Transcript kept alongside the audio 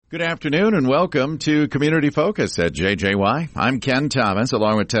Good afternoon and welcome to Community Focus at JJY. I'm Ken Thomas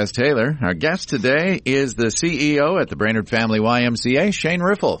along with Tess Taylor. Our guest today is the CEO at the Brainerd Family YMCA, Shane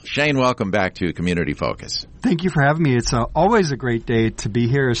Riffle. Shane, welcome back to Community Focus. Thank you for having me. It's always a great day to be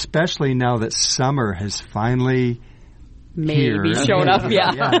here, especially now that summer has finally showed up.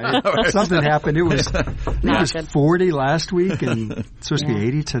 Something happened. It was 40 last week and it's supposed to be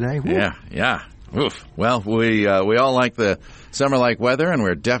 80 today. Woo. Yeah. Oof. Well, we all like the summer-like weather, and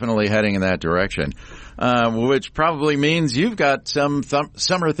we're definitely heading in that direction, which probably means you've got some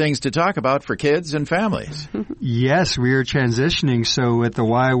summer things to talk about for kids and families. Yes, we are transitioning. So at the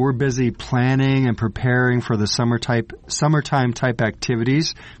Y, we're busy planning and preparing for the summertime type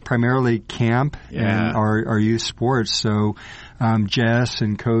activities, primarily camp and our youth sports. So Jess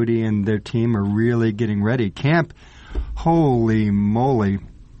and Cody and their team are really getting ready. Camp, holy moly.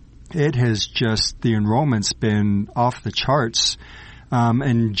 It has just, the enrollment's been off the charts.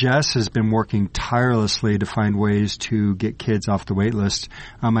 And Jess has been working tirelessly to find ways to get kids off the wait list.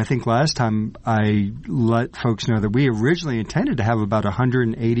 I think last time I let folks know that we originally intended to have about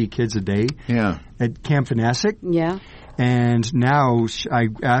 180 kids a day at Camp Vanasek. Yeah. And now I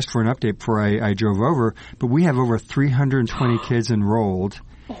asked for an update before I drove over, but we have over 320 kids enrolled.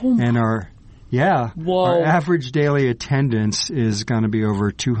 And our average daily attendance is going to be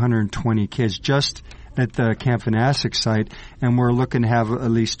over 220 kids just at the Camp Vanasek site, and we're looking to have at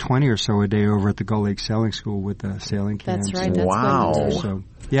least 20 or so a day over at the Gull Lake Sailing School with the sailing camps. That's right. That's wow. good. So,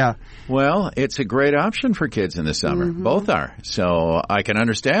 yeah. Well, it's a great option for kids in the summer. Mm-hmm. Both are. So I can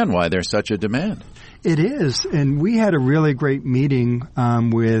understand why there's such a demand. It is. And we had a really great meeting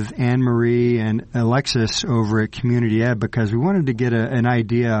with Anne-Marie and Alexis over at Community Ed because we wanted to get an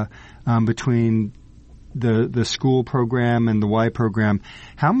idea between the school program and the Y program,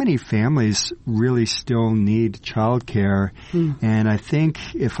 how many families really still need childcare? And I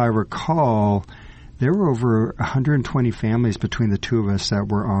think, if I recall, there were over 120 families between the two of us that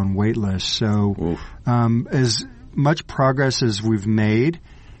were on wait lists. So as much progress as we've made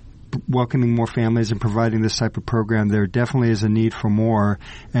welcoming more families and providing this type of program, there definitely is a need for more.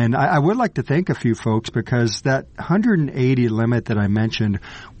 And I would like to thank a few folks because that 180 limit that I mentioned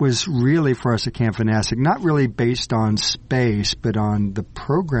was really for us at Camp Vanasek, not really based on space, but on the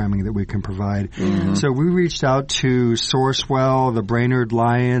programming that we can provide. Mm-hmm. So we reached out to Sourcewell, the Brainerd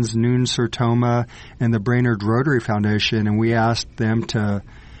Lions, Noon Sertoma, and the Brainerd Rotary Foundation, and we asked them to,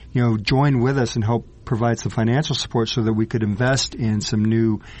 join with us and help provide some financial support so that we could invest in some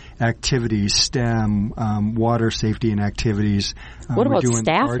new activities, STEM, water safety and activities. What about doing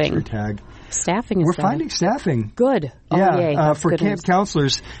staffing? Archery tag. Staffing is We're finding staffing. Good. For camp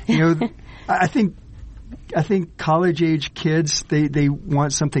counselors, I think college-age kids, they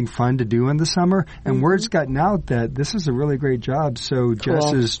want something fun to do in the summer, and word's gotten out that this is a really great job. So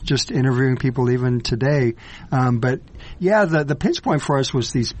Jess is just interviewing people even today. The pinch point for us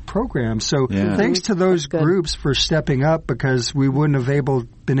was these programs. So thanks to those groups for stepping up because we wouldn't have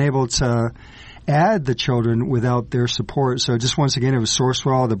been able to add the children without their support. So just once again, it was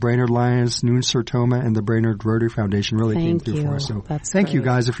Sourcewell, the Brainerd Lions, Noon Sertoma, and the Brainerd Rotary Foundation really came through for us. So thank you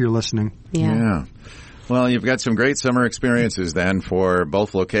guys if you're listening. Yeah. Well, you've got some great summer experiences then for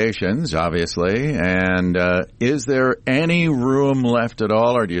both locations, obviously. And is there any room left at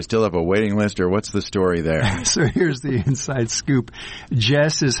all, or do you still have a waiting list, or what's the story there? So here's the inside scoop.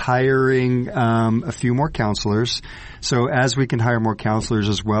 Jess is hiring a few more counselors. So as we can hire more counselors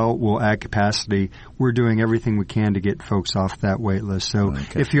as well, we'll add capacity. We're doing everything we can to get folks off that wait list. So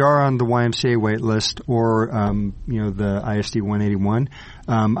if you are on the YMCA wait list or, the ISD 181,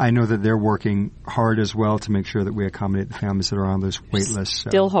 I know that they're working hard as well to make sure that we accommodate the families that are on those wait lists. So.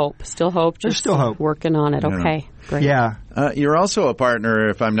 Still hope. There's still hope. Working on it. Okay. Great. Yeah. You're also a partner,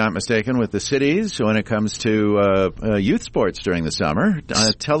 if I'm not mistaken, with the cities when it comes to youth sports during the summer.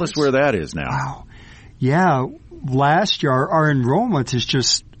 Tell us where that is now. Wow. Yeah. Last year, our enrollment is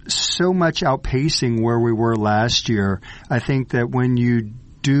just so much outpacing where we were last year. I think that when you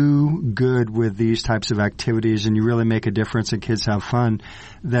do good with these types of activities and you really make a difference and kids have fun,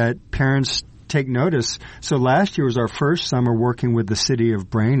 that parents take notice. So last year was our first summer working with the city of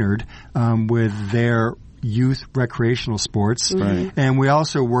Brainerd with their youth recreational sports. Right. And we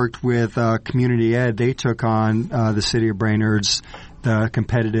also worked with Community Ed. They took on the city of Brainerd's the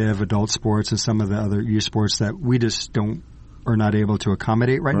competitive adult sports and some of the other youth sports that we just are not able to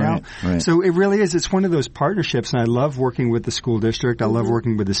accommodate right now. Right. So it really is. It's one of those partnerships, and I love working with the school district. I love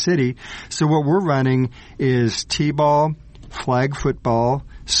working with the city. So what we're running is t-ball, flag football,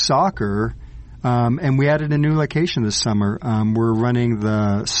 soccer, And we added a new location this summer. We're running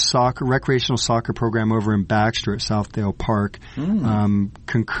the recreational soccer program over in Baxter at Southdale Park,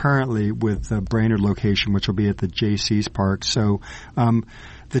 concurrently with the Brainerd location, which will be at the JC's Park. So,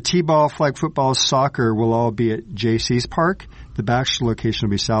 the T-ball, flag football, soccer will all be at JC's Park. The Baxter location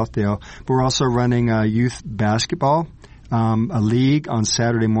will be Southdale. But we're also running youth basketball. A league on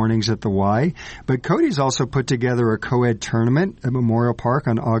Saturday mornings at the Y. But Cody's also put together a co-ed tournament at Memorial Park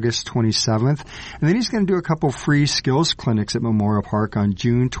on August 27th. And then he's going to do a couple free skills clinics at Memorial Park on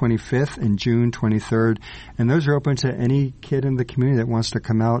June 25th and June 23rd. And those are open to any kid in the community that wants to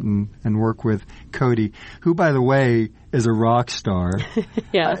come out and work with Cody, who, by the way, is a rock star.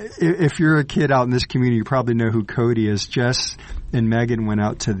 Yeah. If you're a kid out in this community, you probably know who Cody is. Jess and Megan went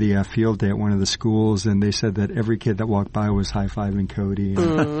out to the field day at one of the schools, and they said that every kid that walked by was high-fiving Cody.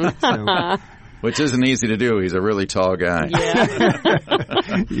 Which isn't easy to do. He's a really tall guy.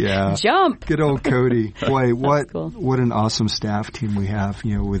 Yeah. Yeah. Jump. Good old Cody. Boy, Cool. what an awesome staff team we have,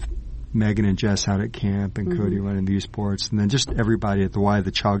 with Megan and Jess out at camp and Cody running the youth sports, and then just everybody at the Y,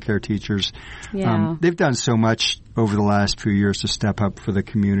 the child care teachers. Yeah. They've done so much over the last few years to step up for the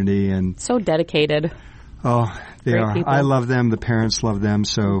community. And So dedicated. oh, they Great are. people. I love them. The parents love them.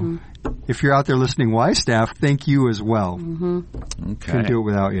 So if you're out there listening, Y staff, thank you as well. Okay. Couldn't do it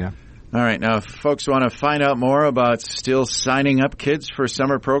without you. All right. Now, if folks want to find out more about still signing up kids for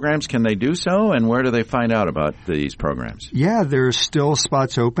summer programs, can they do so? And where do they find out about these programs? Yeah, there's still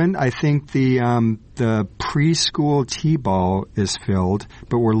spots open. I think the preschool T-ball is filled,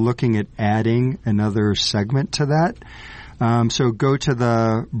 but we're looking at adding another segment to that. So go to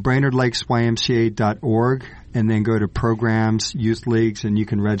the BrainerdLakesYMCA.org and then go to programs, youth leagues, and you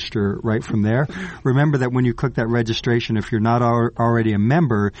can register right from there. Remember that when you click that registration, if you're not already a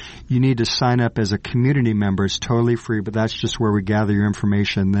member, you need to sign up as a community member. It's totally free, but that's just where we gather your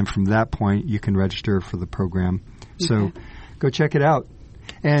information. And then from that point, you can register for the program. So go check it out.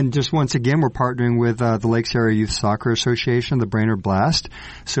 And just once again, we're partnering with the Lakes Area Youth Soccer Association, the Brainerd Blast.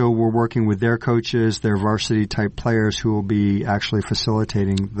 So we're working with their coaches, their varsity-type players who will be actually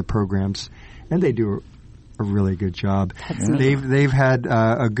facilitating the programs. And they do a really good job. They've had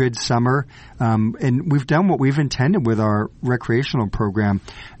a good summer, and we've done what we've intended with our recreational program,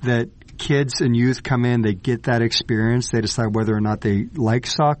 that kids and youth come in, they get that experience, they decide whether or not they like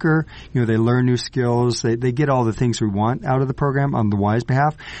soccer, they learn new skills, they get all the things we want out of the program on the Y's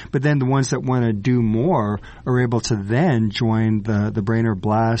behalf, but then the ones that want to do more are able to then join the Brainerd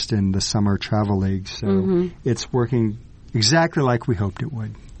Blast and the Summer Travel League. So it's working exactly like we hoped it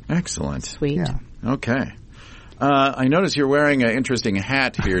would. Excellent. Sweet. Yeah. Okay. I notice you're wearing an interesting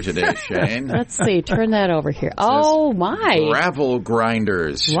hat here today, Shane. Let's see. Turn that over here. Oh, my. Gravel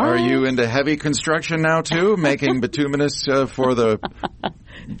grinders. What? Are you into heavy construction now, too? Making bituminous for the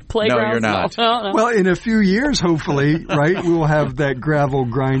Playground? No, you're not. No. Well, in a few years, hopefully, right, we will have that gravel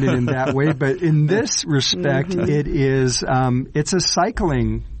grinded in that way. But in this respect, it is, it's a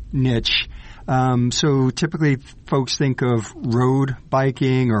cycling niche. So typically folks think of road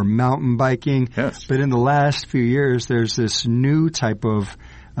biking or mountain biking. Yes. But in the last few years, there's this new type of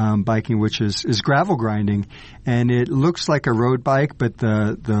biking, which is gravel grinding. And it looks like a road bike, but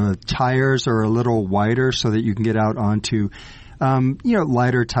the tires are a little wider so that you can get out onto,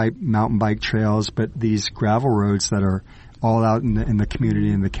 lighter type mountain bike trails, but these gravel roads that are all out in the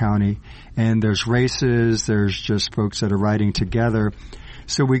community, in the county. And there's races, there's just folks that are riding together.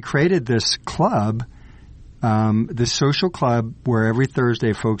 So we created this club, this social club, where every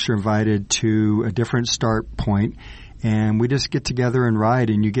Thursday folks are invited to a different start point, and we just get together and ride,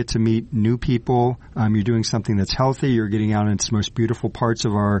 and you get to meet new people. You're doing something that's healthy. You're getting out into the most beautiful parts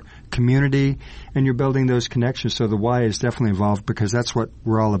of our community, and you're building those connections. So the Y is definitely involved because that's what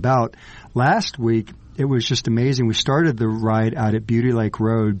we're all about. Last week, it was just amazing. We started the ride out at Beauty Lake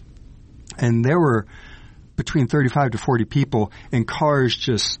Road, and there were between 35 to 40 people and cars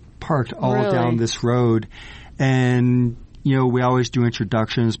just parked all down this road. And, we always do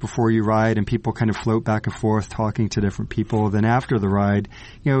introductions before you ride, and people kind of float back and forth talking to different people. Then after the ride,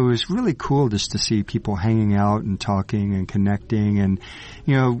 it was really cool just to see people hanging out and talking and connecting. And,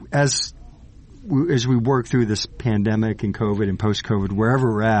 as we work through this pandemic and COVID and post-COVID,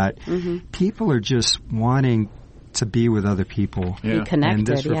 wherever we're at, people are just wanting to be with other people. Be connected, and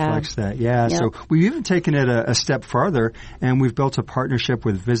this reflects that. Yeah. Yep. So we've even taken it a step farther, and we've built a partnership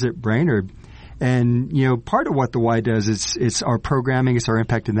with Visit Brainerd. And, part of what the Y does is it's our programming, it's our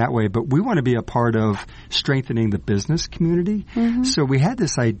impact in that way, but we want to be a part of strengthening the business community. So we had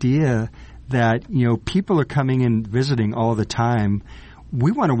this idea that, people are coming and visiting all the time.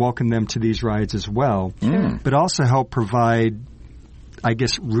 We want to welcome them to these rides as well, but also help provide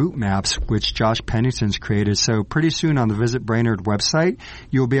route maps, which Josh Pennington's created. So pretty soon on the Visit Brainerd website,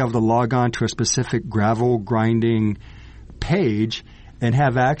 you'll be able to log on to a specific gravel grinding page and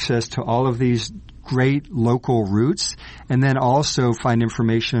have access to all of these great local routes, and then also find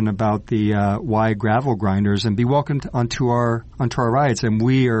information about the Y gravel grinders and be welcomed onto our rides. And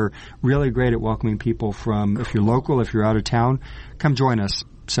we are really great at welcoming people from, if you're local, if you're out of town, come join us.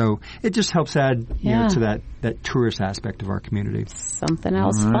 So it just helps add to that tourist aspect of our community. Something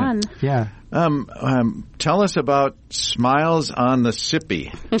else fun. Yeah. Tell us about Smiles on the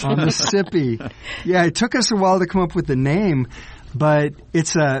Sippy. On the Sippy. Yeah, it took us a while to come up with the name. But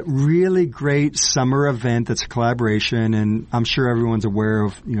it's a really great summer event that's a collaboration, and I'm sure everyone's aware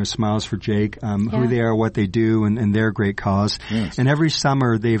of, Smiles for Jake, who they are, what they do, and their great cause. Yes. And every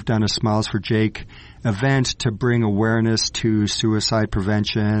summer they've done a Smiles for Jake event to bring awareness to suicide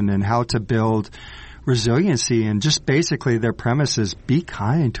prevention and how to build resiliency. And just basically their premise is be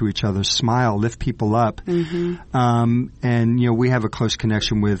kind to each other, smile, lift people up. Mm-hmm. And we have a close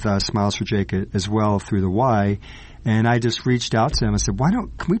connection with Smiles for Jake as well through the Y. And I just reached out to him. I said,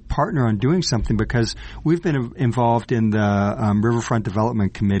 can we partner on doing something? Because we've been involved in the Riverfront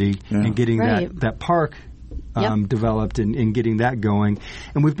Development Committee and getting that park developed and getting that going.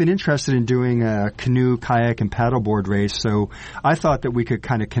 And we've been interested in doing a canoe, kayak, and paddleboard race. So I thought that we could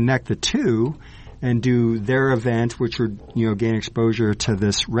kind of connect the two and do their event, which would, gain exposure to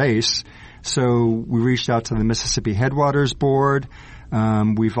this race. So we reached out to the Mississippi Headwaters Board.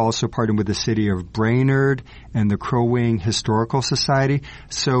 We've also partnered with the city of Brainerd and the Crow Wing Historical Society.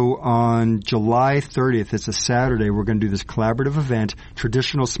 So on July 30th, it's a Saturday, we're going to do this collaborative event,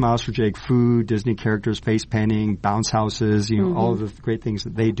 traditional Smiles for Jake food, Disney characters, face painting, bounce houses, all of the great things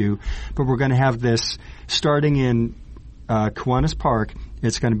that they do. But we're going to have this starting in Kiwanis Park.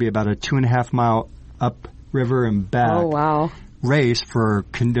 It's going to be about a 2.5 mile up river and back. Oh, wow. Race for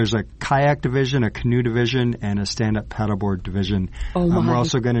there's a kayak division, a canoe division, and a stand-up paddleboard division. Oh my. We're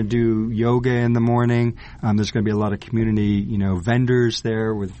also going to do yoga in the morning. There's going to be a lot of community, vendors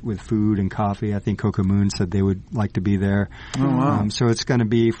there with food and coffee. I think Coco Moon said they would like to be there. Oh, wow. So it's going to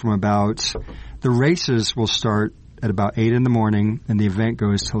be from the races will start at about 8 in the morning, and the event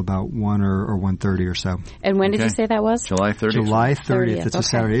goes till about 1 or 1:30 or so. And when did you say that was? July 30th. July 30th. It's a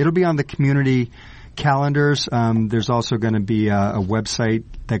Saturday. It'll be on the community calendars. There's also going to be a website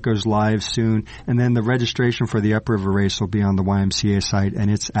that goes live soon, and then the registration for the Upriver Race will be on the YMCA site, and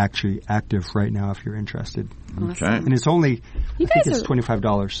it's actually active right now if you're interested. Okay. And it's only, I think it's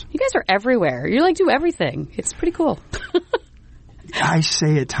 $25. You guys are everywhere. You do everything. It's pretty cool. I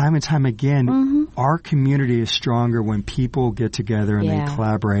say it time and time again, our community is stronger when people get together and they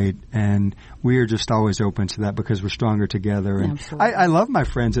collaborate, and we are just always open to that because we're stronger together. And I love my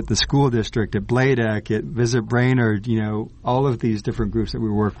friends at the school district, at Bladec, at Visit Brainerd, all of these different groups that we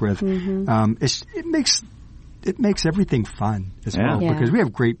work with. It makes everything fun as well because we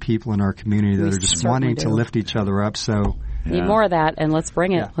have great people in our community that are just wanting to lift each other up. So need more of that, and let's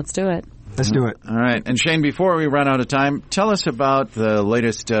bring it. Let's do it. Let's do it. All right. And Shane, before we run out of time, tell us about the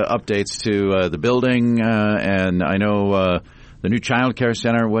latest updates to the building. And I know the new child care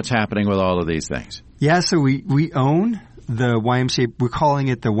center. What's happening with all of these things? Yeah, so we own the YMCA. We're calling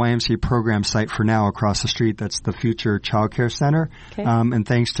it the YMCA program site for now across the street. That's the future child care center. Okay. And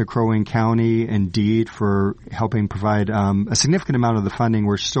thanks to Crow Wing County and DEED for helping provide a significant amount of the funding.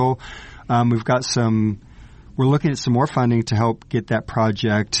 We're still, we're looking at some more funding to help get that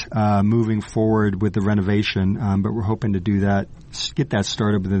project moving forward with the renovation, but we're hoping to do that, get that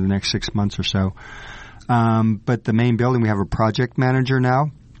started within the next 6 months or so. But the main building, we have a project manager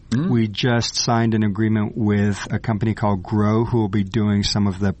now. We just signed an agreement with a company called Grow, who will be doing some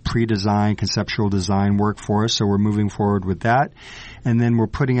of the pre-design, conceptual design work for us. So we're moving forward with that. And then we're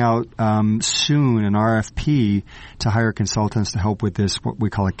putting out soon an RFP to hire consultants to help with this, what we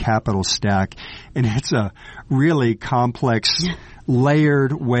call a capital stack. And it's a really complex,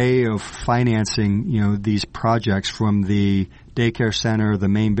 layered way of financing, these projects, from the daycare center, the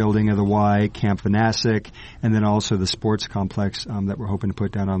main building of the Y, Camp Vanasek, and then also the sports complex that we're hoping to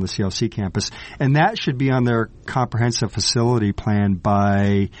put down on the CLC campus. And that should be on their comprehensive facility plan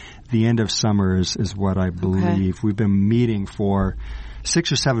by the end of summer is what I believe. Okay. We've been meeting for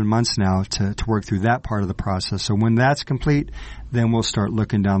 6 or 7 months now to work through that part of the process. So when that's complete, then we'll start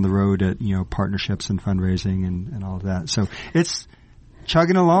looking down the road at, partnerships and fundraising and all of that. So it's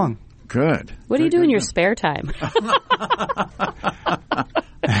chugging along. Good. What do you do in your spare time?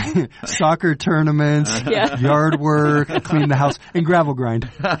 Soccer tournaments, yard work, clean the house, and gravel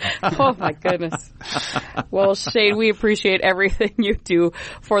grind. Oh, my goodness. Well, Shane, we appreciate everything you do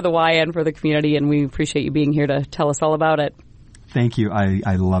for the Y and for the community, and we appreciate you being here to tell us all about it. Thank you.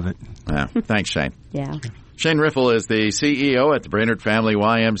 I love it. Yeah. Thanks, Shane. Yeah. Shane Riffle is the CEO at the Brainerd Family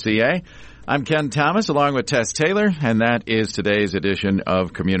YMCA. I'm Ken Thomas along with Tess Taylor, and that is today's edition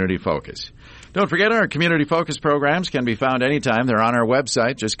of Community Focus. Don't forget our Community Focus programs can be found anytime. They're on our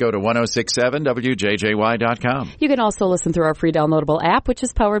website. Just go to 1067wjjy.com. You can also listen through our free downloadable app, which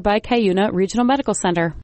is powered by Cuyuna Regional Medical Center.